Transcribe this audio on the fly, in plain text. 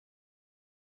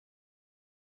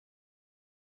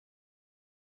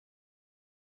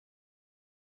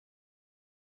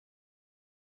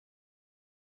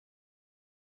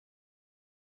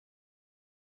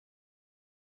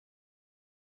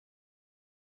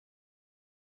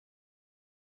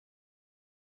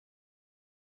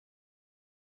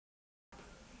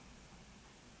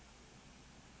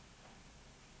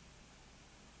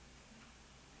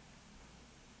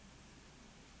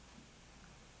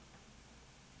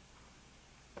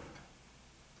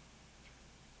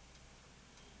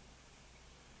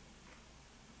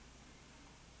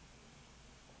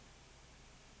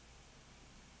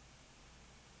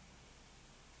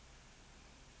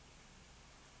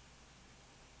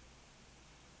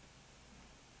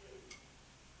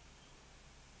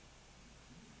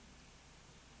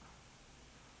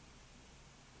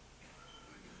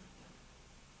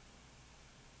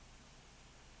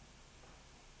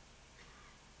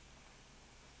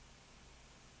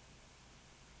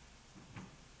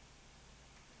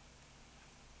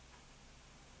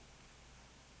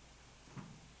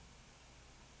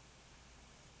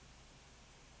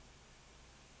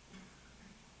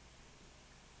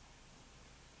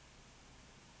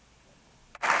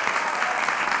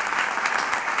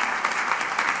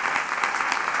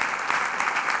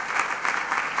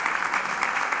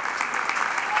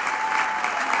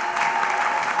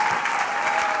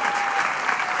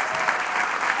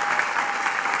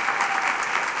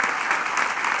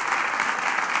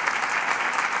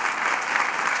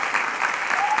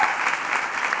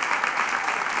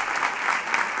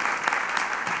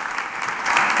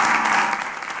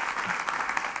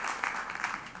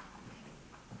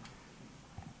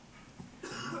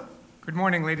Good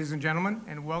morning, ladies and gentlemen,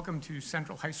 and welcome to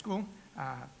Central High School,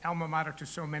 alma mater to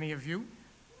so many of you.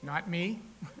 Not me.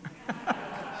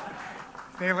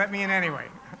 They let me in anyway,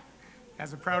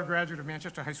 as a proud graduate of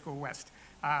Manchester High School West.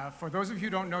 For those of you who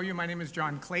don't know you, my name is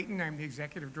John Clayton. I'm the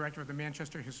Executive Director of the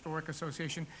Manchester Historic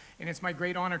Association, and it's my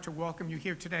great honor to welcome you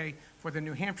here today for the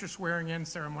New Hampshire swearing-in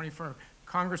ceremony for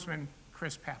Congressman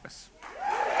Chris Pappas.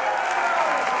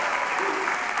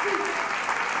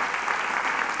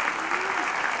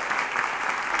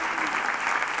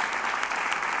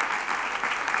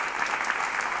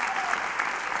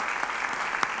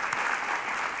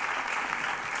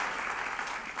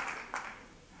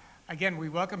 Again, we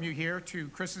welcome you here to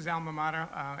Chris's alma mater.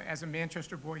 As a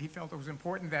Manchester boy, he felt it was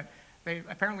important that they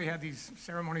apparently had these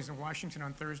ceremonies in Washington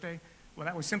on Thursday. Well,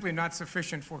 that was simply not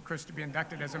sufficient for Chris to be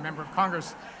inducted as a member of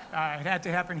Congress. It had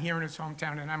to happen here in his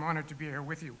hometown, and I'm honored to be here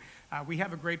with you. We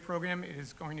have a great program. It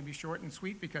is going to be short and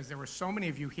sweet because there were so many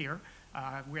of you here.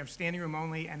 We have standing room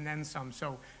only and then some.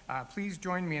 So please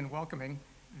join me in welcoming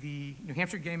the New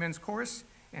Hampshire Gay Men's Chorus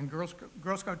and Girl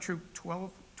Scout Troop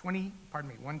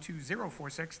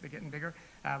 12046, they're getting bigger,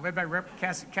 led by Rep.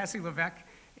 Cassie Levesque,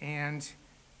 and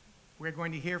we're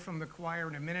going to hear from the choir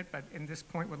in a minute, but in this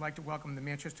point would like to welcome the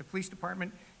Manchester Police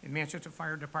Department and Manchester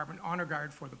Fire Department Honor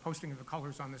Guard for the posting of the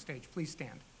colors on the stage. Please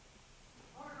stand.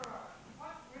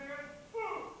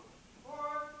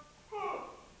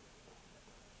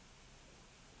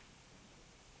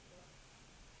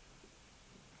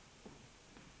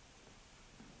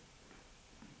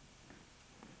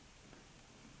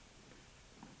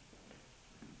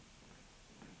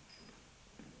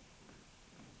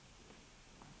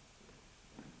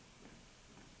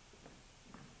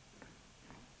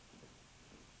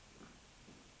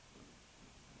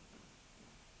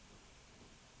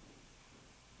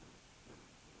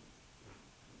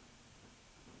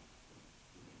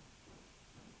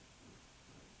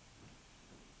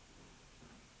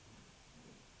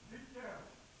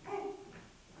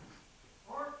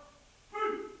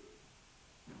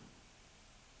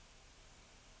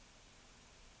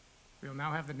 We will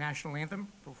now have the national anthem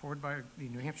performed by the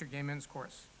New Hampshire Gay Men's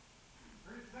Chorus.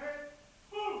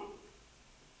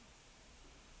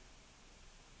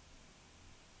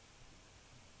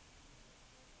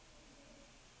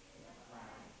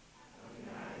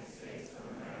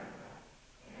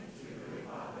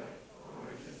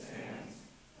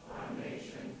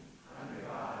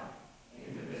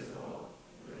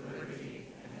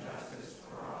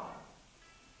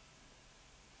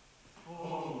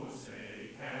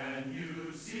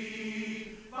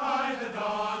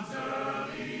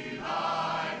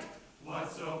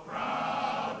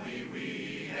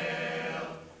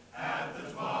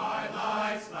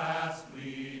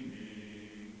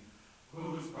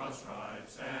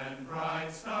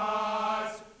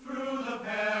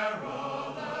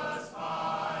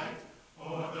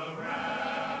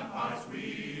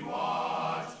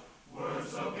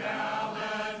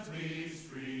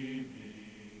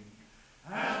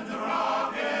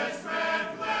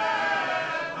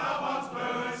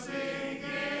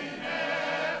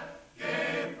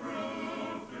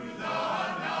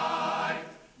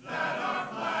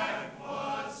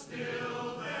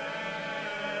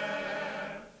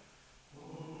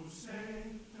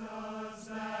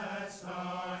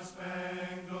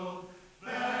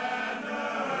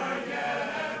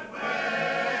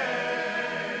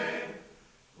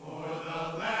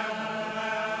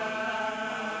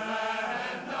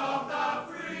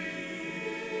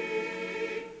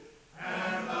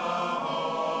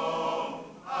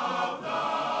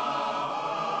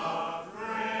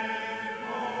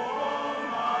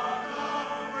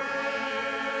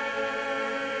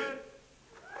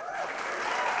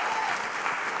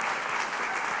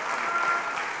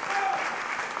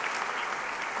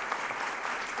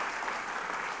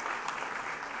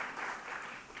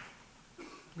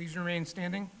 Please remain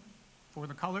standing for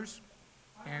the colors.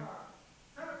 And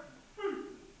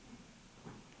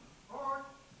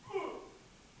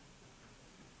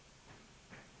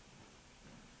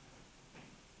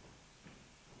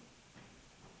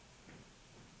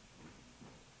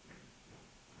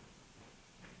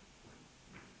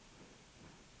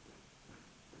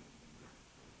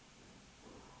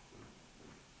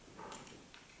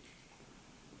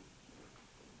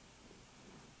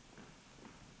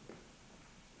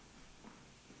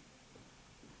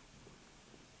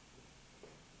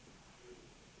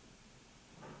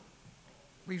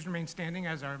please remain standing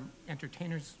as our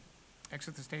entertainers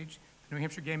exit the stage. The New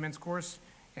Hampshire Gay Men's Chorus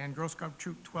and Girl Scout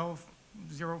Troop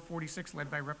 12046, led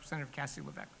by Representative Cassie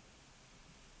Levesque.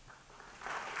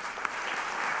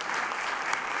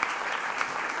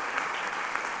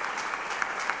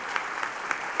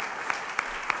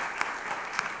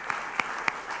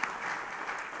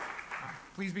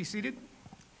 Please be seated.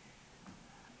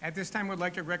 At this time, we'd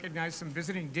like to recognize some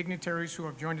visiting dignitaries who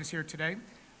have joined us here today,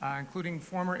 including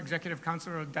former Executive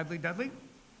Counselor Dudley Dudley.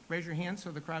 Raise your hand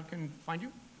so the crowd can find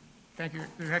you. Thank you,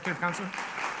 Executive Counselor.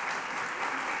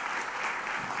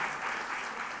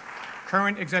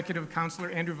 Current Executive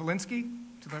Counselor Andrew Valinsky,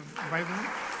 to the right of the room.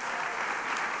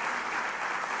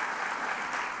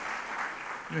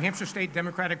 New Hampshire State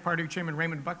Democratic Party Chairman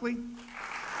Raymond Buckley.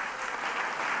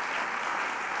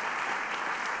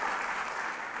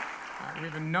 We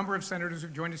have a number of senators who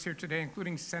have joined us here today,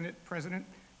 including Senate President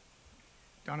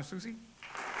Donna Susie.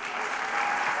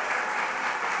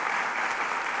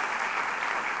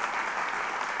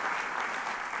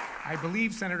 I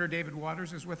believe Senator David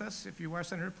Waters is with us. If you are,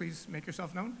 Senator, please make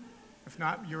yourself known. If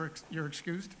not, you're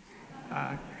excused.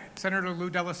 Senator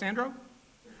Lou D'Alessandro.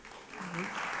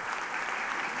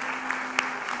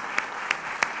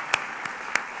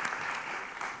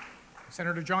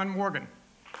 Senator John Morgan.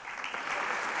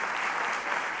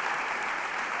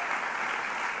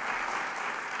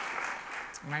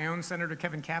 My own Senator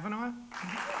Kevin Kavanaugh.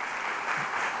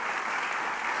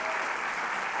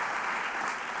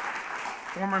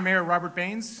 Former Mayor Robert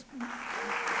Baines.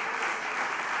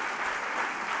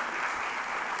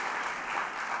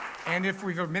 And if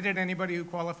we've omitted anybody who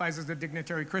qualifies as a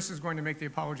dignitary, Chris is going to make the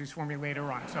apologies for me later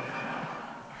on. So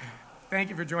thank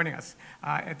you for joining us.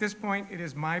 At this point, it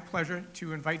is my pleasure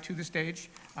to invite to the stage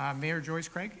Mayor Joyce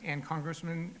Craig and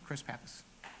Congressman Chris Pappas.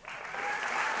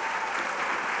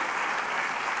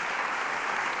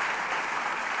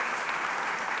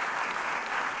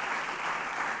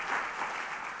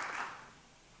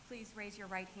 Please raise your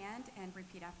right hand and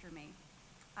repeat after me.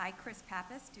 I, Chris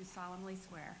Pappas, do solemnly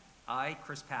swear I,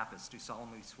 Chris Pappas, do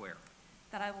solemnly swear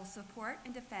that I will support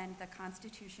and defend the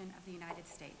Constitution of the United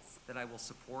States that I will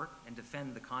support and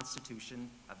defend the Constitution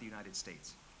of the United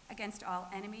States against all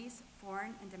enemies,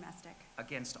 foreign and domestic,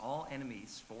 against all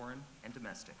enemies, foreign and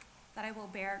domestic, that I will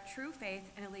bear true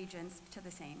faith and allegiance to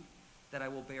the same, that I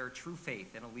will bear true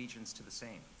faith and allegiance to the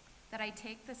same, that I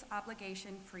take this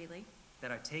obligation freely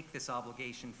that I take this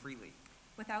obligation freely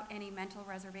without any mental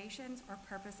reservations or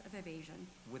purpose of evasion,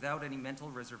 without any mental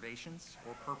reservations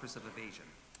or purpose of evasion,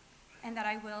 and that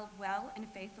I will well and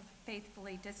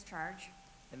faithfully discharge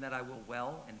and that I will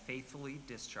well and faithfully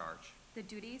discharge the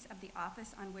duties of the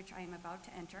office on which I am about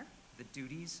to enter. the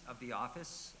duties of the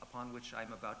office upon which I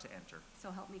am about to enter. So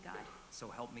help me God. So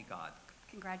help me God.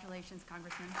 Congratulations,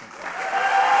 Congressman. Thank you.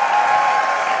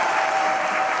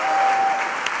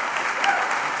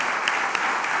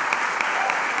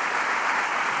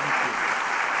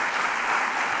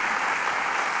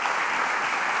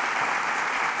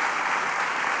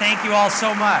 Thank you all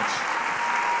so much.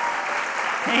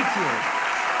 Thank you.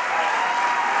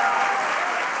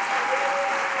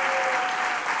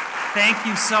 Thank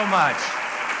you so much.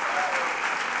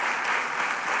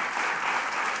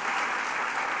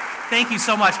 Thank you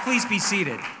so much. Please be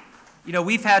seated. You know,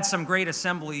 we've had some great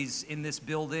assemblies in this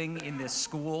building, in this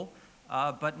school,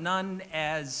 but none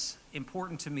as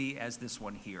important to me as this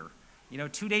one here. You know,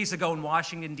 2 days ago in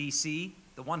Washington, D.C.,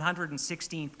 the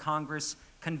 116th Congress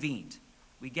convened.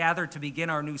 We gathered to begin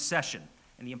our new session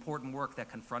and the important work that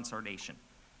confronts our nation.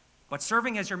 But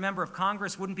serving as your member of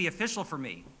Congress wouldn't be official for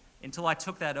me until I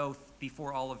took that oath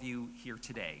before all of you here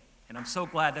today. And I'm so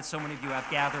glad that so many of you have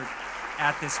gathered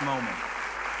at this moment.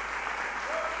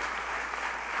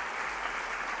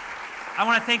 I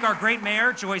want to thank our great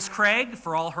mayor, Joyce Craig,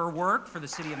 for all her work for the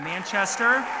city of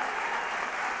Manchester.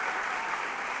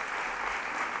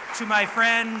 To my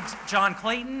friend, John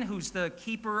Clayton, who's the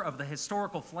keeper of the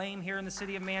historical flame here in the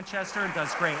city of Manchester and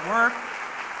does great work.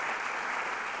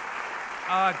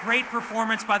 Great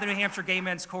performance by the New Hampshire Gay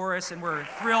Men's Chorus, and we're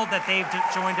thrilled that they've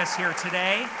joined us here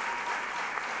today.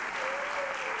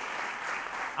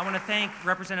 I want to thank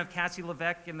Representative Cassie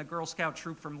Levesque and the Girl Scout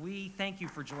troop from Lee. Thank you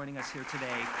for joining us here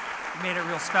today. You made it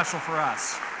real special for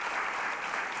us.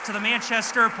 To the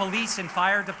Manchester Police and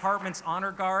Fire Department's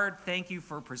Honor Guard, thank you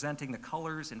for presenting the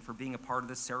colors and for being a part of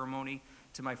this ceremony.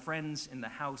 To my friends in the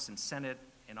House and Senate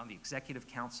and on the Executive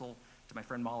Council, to my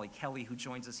friend Molly Kelly, who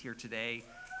joins us here today,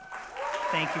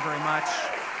 thank you very much.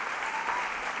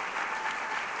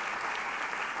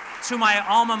 To my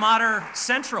alma mater,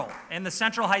 Central, and the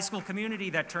Central High School community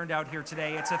that turned out here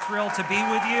today, it's a thrill to be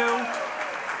with you.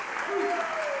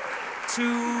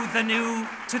 To the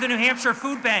New Hampshire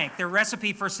Food Bank, their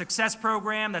Recipe for Success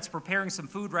program that's preparing some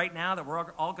food right now that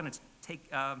we're all going to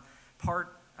take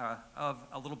part of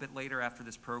a little bit later after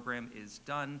this program is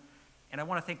done. And I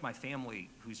want to thank my family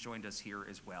who's joined us here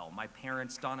as well. My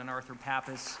parents, Don and Arthur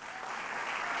Pappas,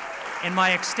 and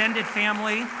my extended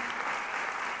family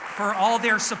for all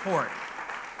their support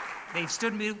They've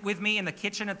stood with me in the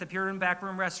kitchen at the Puritan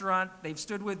Backroom Restaurant. They've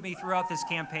stood with me throughout this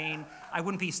campaign. I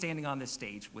wouldn't be standing on this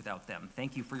stage without them.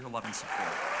 Thank you for your love and support.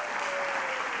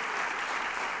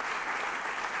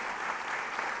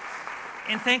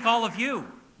 And thank all of you.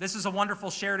 This is a wonderful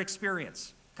shared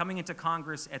experience, coming into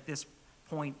Congress at this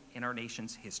point in our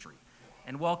nation's history.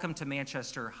 And welcome to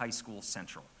Manchester High School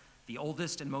Central, the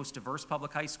oldest and most diverse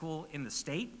public high school in the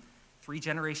state. 3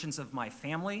 generations of my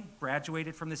family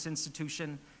graduated from this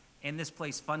institution, and this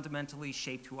place fundamentally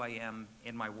shaped who I am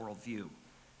and my worldview.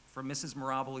 From Mrs.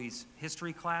 Miraboli's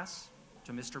history class,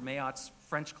 to Mr. Mayot's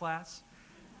French class,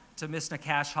 to Ms.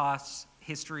 Nakash's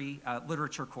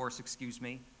literature course, excuse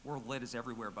me. World Lit is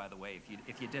everywhere, by the way,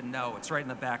 if you didn't know. It's right in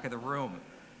the back of the room.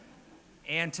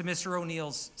 And to Mr.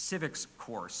 O'Neill's civics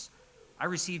course. I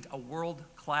received a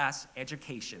world-class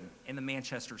education in the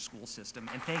Manchester school system,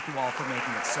 and thank you all for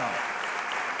making it so.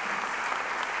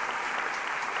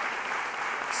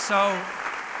 So,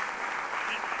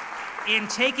 in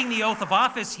taking the oath of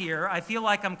office here, I feel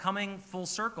like I'm coming full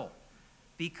circle,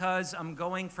 because I'm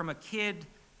going from a kid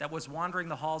that was wandering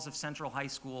the halls of Central High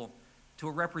School to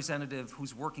a representative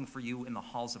who's working for you in the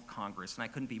halls of Congress, and I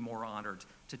couldn't be more honored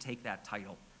to take that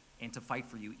title and to fight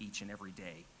for you each and every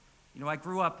day. You know, I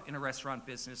grew up in a restaurant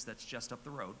business that's just up the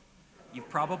road. You've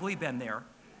probably been there.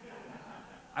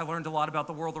 I learned a lot about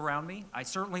the world around me. I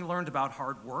certainly learned about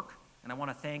hard work, and I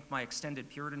want to thank my extended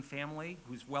Puritan family,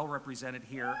 who's well represented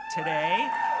here today.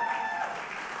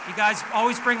 You guys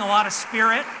always bring a lot of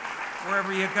spirit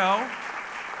wherever you go.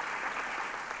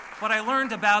 But I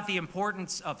learned about the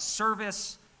importance of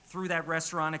service through that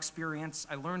restaurant experience.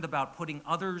 I learned about putting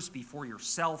others before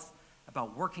yourself,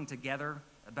 about working together,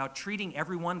 about treating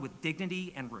everyone with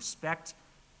dignity and respect.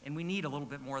 And we need a little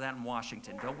bit more of that in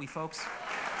Washington, don't we, folks?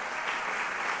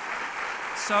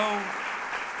 So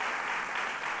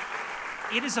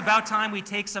it is about time we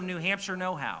take some New Hampshire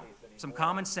know-how, some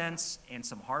common sense, and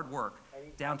some hard work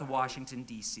down to Washington,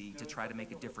 D.C. to try to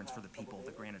make a difference for the people of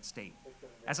the Granite State.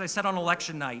 As I said on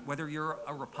election night, whether you're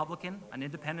a Republican, an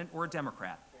independent, or a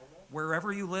Democrat,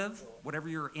 wherever you live, whatever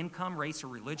your income, race, or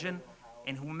religion,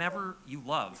 and whomever you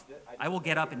love, I will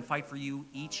get up and fight for you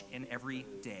each and every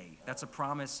day. That's a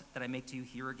promise that I make to you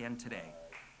here again today.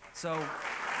 So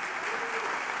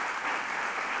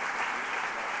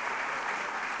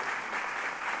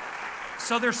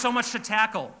there's so much to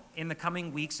tackle in the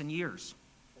coming weeks and years.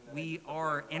 We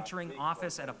are entering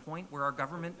office at a point where our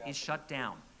government is shut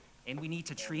down, and we need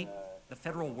to treat the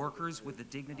federal workers with the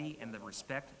dignity and the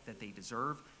respect that they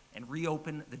deserve and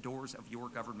reopen the doors of your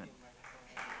government.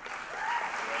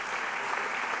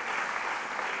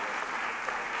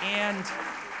 And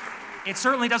it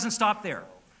certainly doesn't stop there,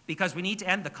 because we need to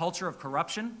end the culture of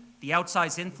corruption, the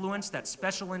outsized influence that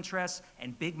special interests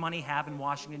and big money have in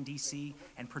Washington, D.C.,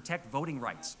 and protect voting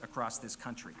rights across this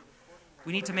country.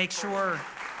 We need to make sure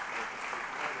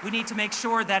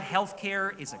that health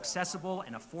care is accessible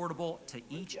and affordable to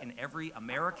each and every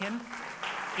American.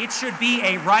 It should be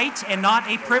a right and not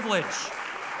a privilege.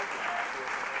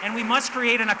 And we must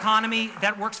create an economy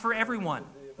that works for everyone.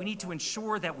 We need to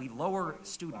ensure that we lower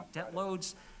student debt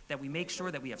loads, that we make sure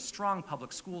that we have strong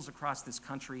public schools across this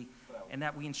country, and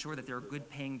that we ensure that there are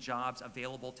good-paying jobs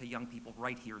available to young people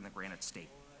right here in the Granite State.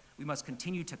 We must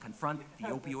continue to confront the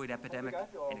opioid epidemic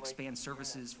and expand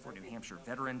services for New Hampshire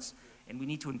veterans, and we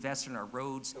need to invest in our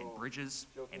roads and bridges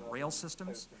and rail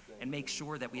systems and make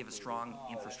sure that we have a strong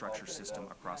infrastructure system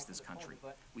across this country.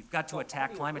 We've got to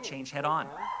attack climate change head-on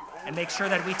and make sure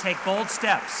that we take bold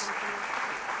steps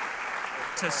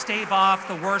to stave off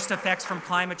the worst effects from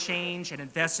climate change and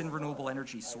invest in renewable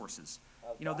energy sources.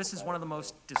 You know, this is one of the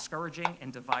most discouraging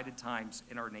and divided times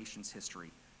in our nation's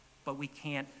history, but we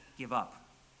can't give up.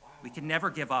 We can never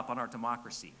give up on our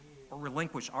democracy or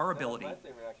relinquish our ability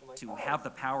to have the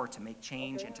power to make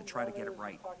change and to try to get it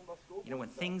right. You know, when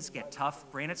things get tough,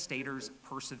 Granite Staters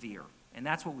persevere, and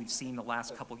that's what we've seen the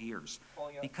last couple years.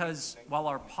 Because while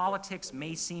our politics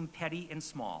may seem petty and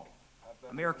small,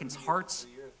 Americans' hearts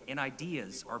and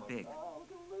ideas are big.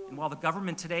 And while the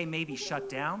government today may be shut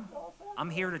down, I'm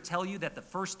here to tell you that the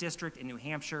 1st District in New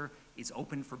Hampshire is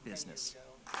open for business.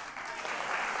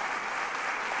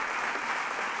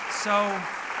 So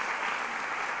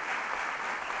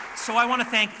I want to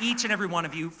thank each and every one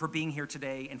of you for being here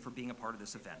today and for being a part of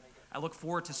this event. I look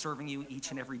forward to serving you each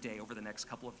and every day over the next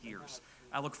couple of years.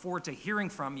 I look forward to hearing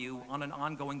from you on an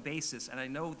ongoing basis, and I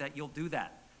know that you'll do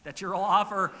that you'll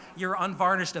offer your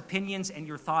unvarnished opinions and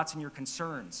your thoughts and your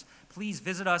concerns. Please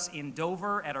visit us in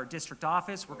Dover at our district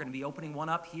office. We're going to be opening one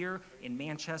up here in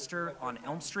Manchester on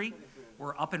Elm Street.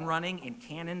 We're up and running in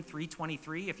Canon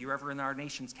 323. If you're ever in our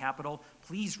nation's capital,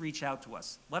 please reach out to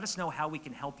us. Let us know how we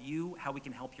can help you, how we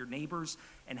can help your neighbors,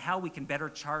 and how we can better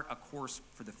chart a course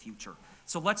for the future.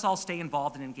 So let's all stay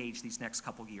involved and engaged these next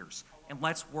couple years, and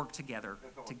let's work together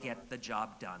to get the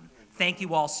job done. Thank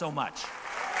you all so much.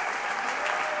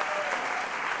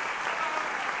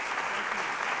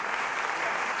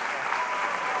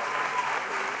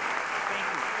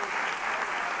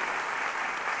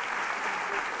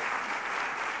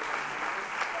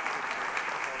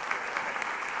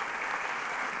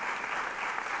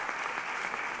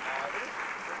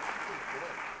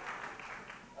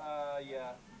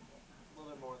 Yeah, a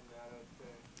little bit more than that, I'd say.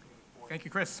 Maybe 40. Thank you,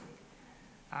 Chris.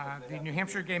 The New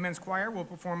Hampshire Gay Men's Choir will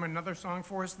perform another song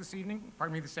for us this evening,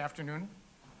 pardon me, this afternoon.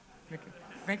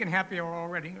 Thinking happy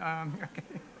already.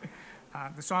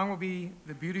 The song will be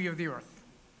 "The Beauty of the Earth."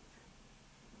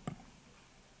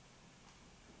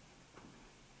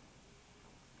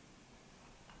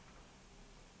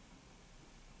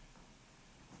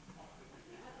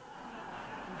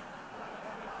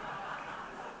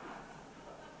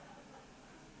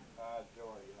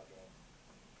 Joey, you have that.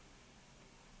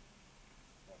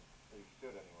 So you should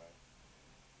anyway.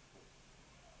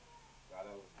 God,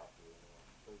 that was tough for you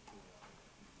anyway.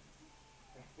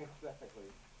 13 Exactly.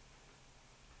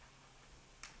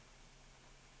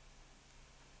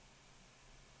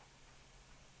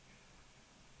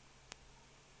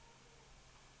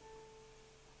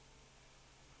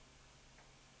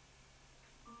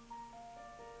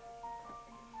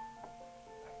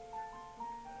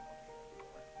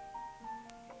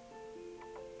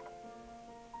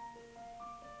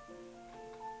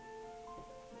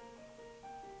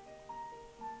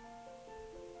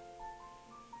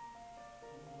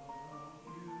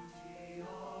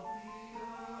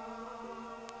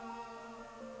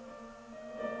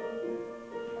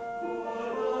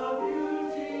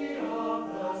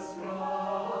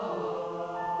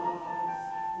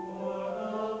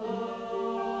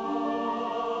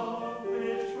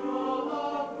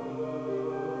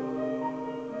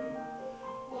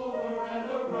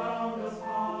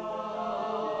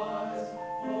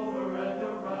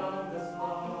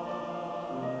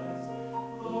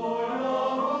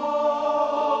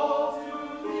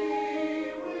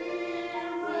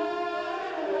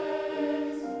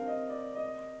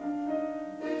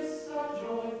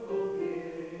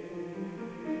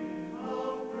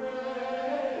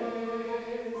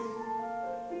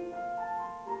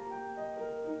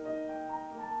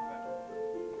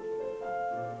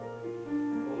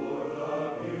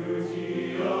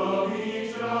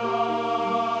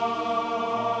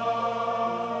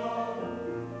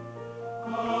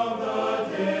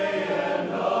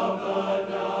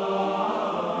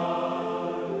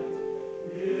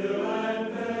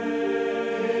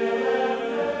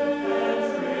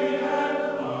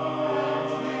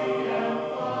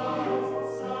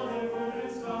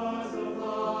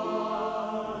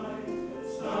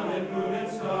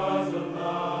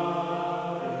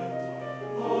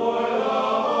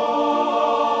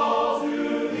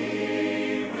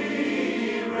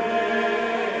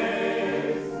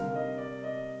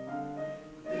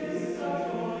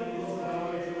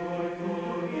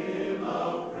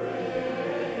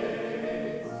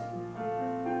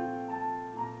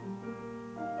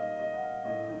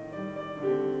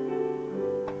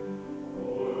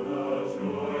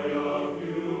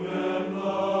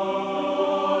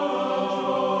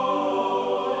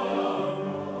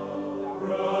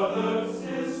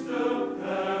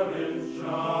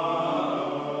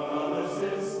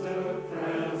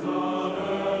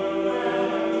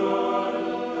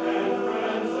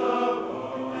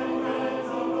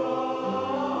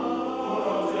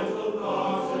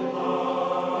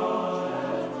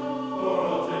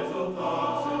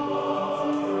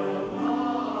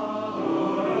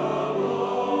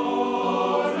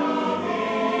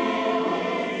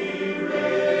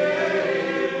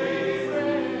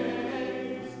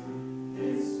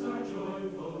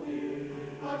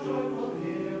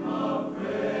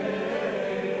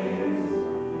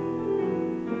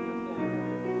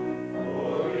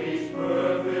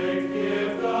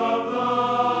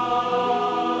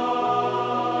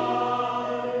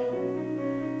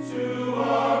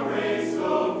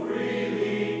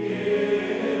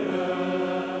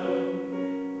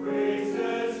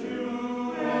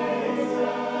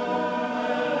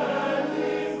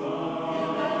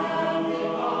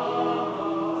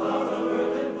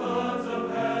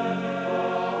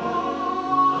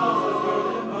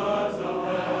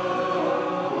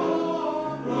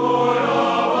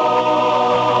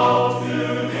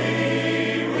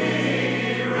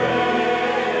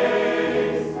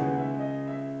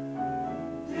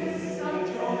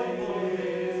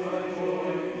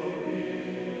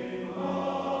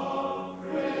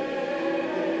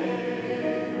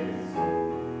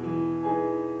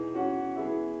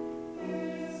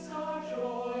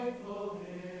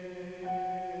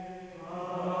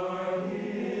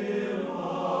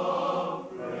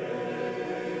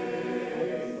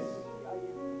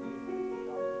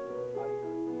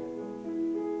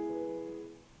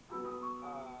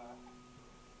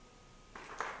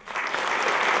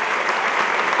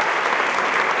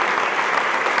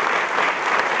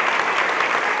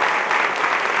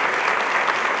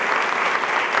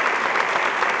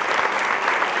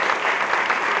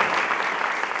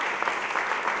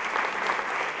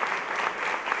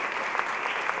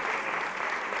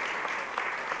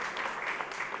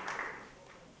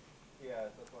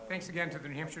 again to the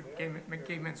New Hampshire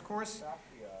Gay Men's Chorus.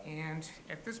 And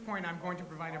at this point, I'm going to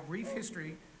provide a brief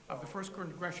history of the first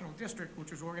congressional district,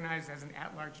 which was organized as an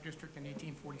at-large district in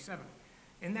 1847.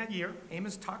 In that year,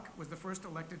 Amos Tuck was the first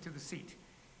elected to the seat.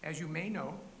 As you may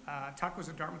know, Tuck was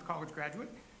a Dartmouth College graduate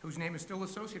whose name is still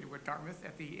associated with Dartmouth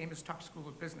at the Amos Tuck School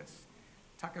of Business.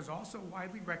 Tuck is also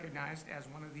widely recognized as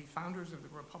one of the founders of the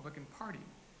Republican Party,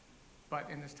 but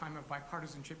in this time of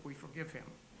bipartisanship, we forgive him.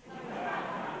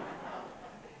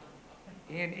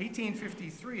 In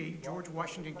 1853, George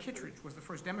Washington Kittredge was the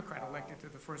first Democrat elected to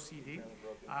the first CD.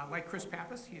 Like Chris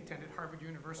Pappas, he attended Harvard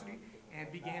University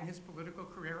and began his political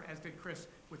career, as did Chris,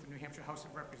 with the New Hampshire House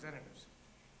of Representatives.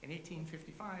 In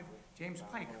 1855, James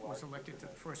Pike was elected to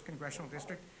the first congressional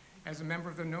district as a member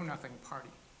of the Know Nothing Party.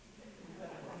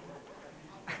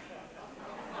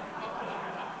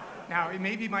 Now, it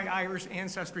may be my Irish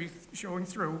ancestry showing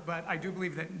through, but I do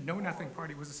believe that Know Nothing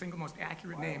Party was the single most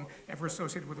accurate name ever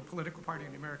associated with a political party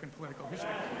in American political history.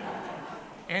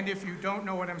 And if you don't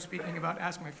know what I'm speaking about,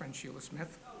 ask my friend Sheila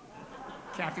Smith,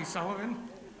 Kathy Sullivan,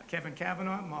 Kevin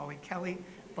Kavanaugh, Molly Kelly,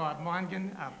 Bob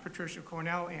Mongan, Patricia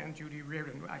Cornell, and Judy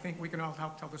Reardon. I think we can all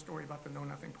help tell the story about the Know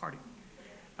Nothing Party.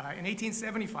 In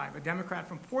 1875, a Democrat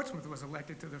from Portsmouth was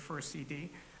elected to the first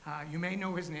CD. You may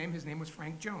know his name. His name was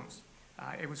Frank Jones.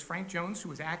 It was Frank Jones who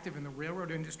was active in the railroad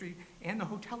industry and the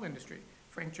hotel industry.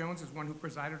 Frank Jones is one who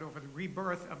presided over the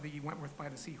rebirth of the Wentworth by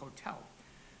the Sea Hotel.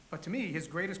 But to me, his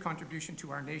greatest contribution to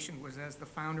our nation was as the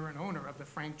founder and owner of the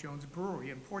Frank Jones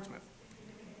Brewery in Portsmouth,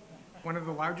 one of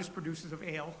the largest producers of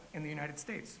ale in the United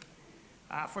States.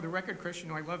 For the record, Chris, you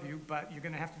know I love you, but you're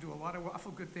going to have to do a lot of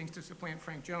awful good things to supplant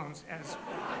Frank Jones as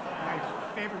my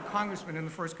favorite congressman in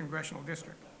the first congressional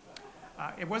district.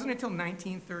 It wasn't until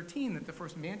 1913 that the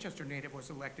first Manchester native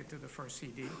was elected to the first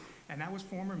CD, and that was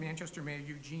former Manchester Mayor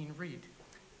Eugene Reed.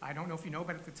 I don't know if you know,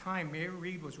 but at the time, Mayor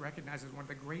Reed was recognized as one of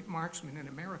the great marksmen in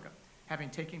America, having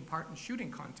taken part in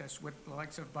shooting contests with the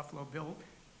likes of Buffalo Bill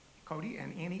Cody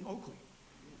and Annie Oakley.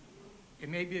 It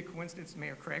may be a coincidence,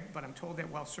 Mayor Craig, but I'm told that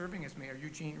while serving as mayor,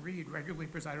 Eugene Reed regularly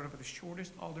presided over the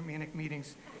shortest aldermanic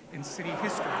meetings in city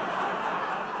history.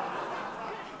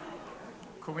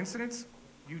 Coincidence?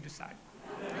 You decide.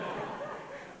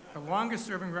 The longest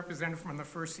serving representative from the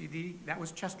first CD, that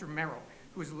was Chester Merrill,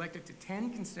 who was elected to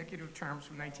 10 consecutive terms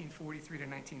from 1943 to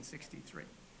 1963.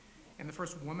 And the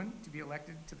first woman to be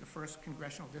elected to the first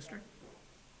congressional district,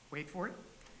 wait for it,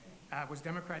 was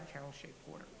Democrat Carol Shea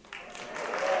Porter.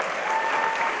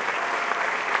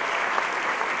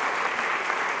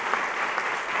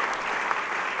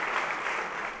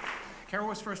 Carol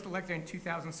was first elected in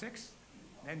 2006,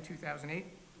 then 2008,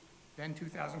 then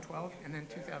 2012, and then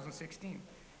 2016.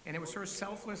 And it was her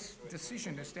selfless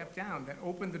decision to step down that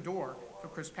opened the door for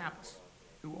Chris Pappas,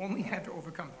 who only had to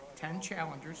overcome 10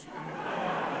 challengers in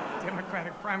the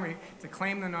Democratic primary to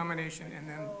claim the nomination and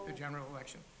then the general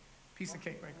election. Piece of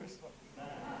cake, right, Chris?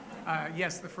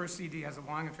 Yes, the first CD has a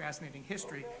long and fascinating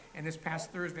history, and this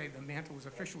past Thursday, the mantle was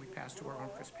officially passed to our own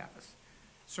Chris Pappas.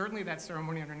 Certainly that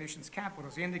ceremony on our nation's capital,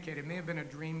 as indicated, may have been a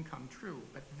dream come true,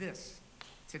 but this,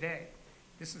 today,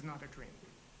 this is not a dream.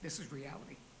 This is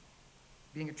reality.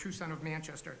 Being a true son of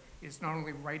Manchester, it's not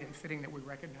only right and fitting that we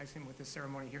recognize him with this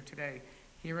ceremony here today,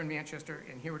 here in Manchester,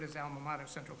 and here at his alma mater,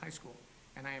 Central High School.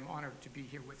 And I am honored to be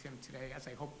here with him today, as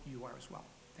I hope you are as well.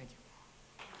 Thank you.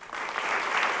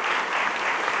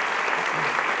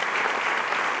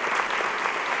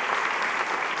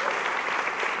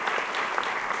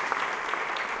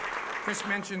 Chris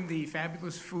mentioned the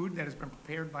fabulous food that has been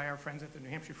prepared by our friends at the New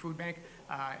Hampshire Food Bank,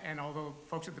 and although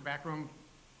folks at the back room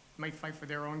might fight for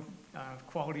their own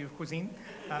quality of cuisine,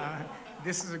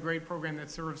 this is a great program that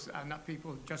serves not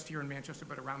people just here in Manchester,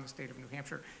 but around the state of New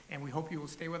Hampshire, and we hope you will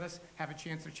stay with us, have a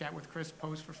chance to chat with Chris,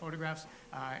 pose for photographs,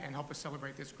 and help us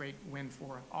celebrate this great win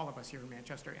for all of us here in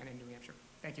Manchester and in New Hampshire.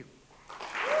 Thank you.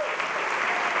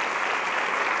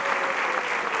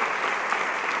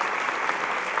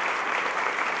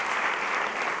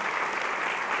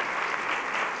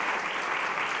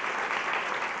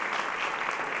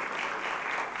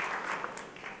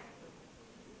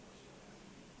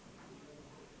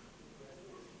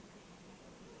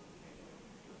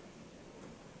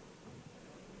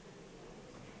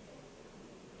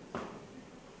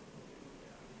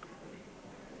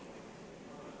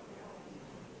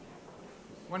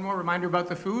 One more reminder about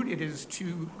the food. It is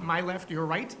to my left, your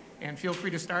right, and feel free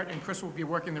to start, and Chris will be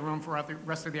working the room for the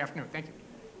rest of the afternoon. Thank you.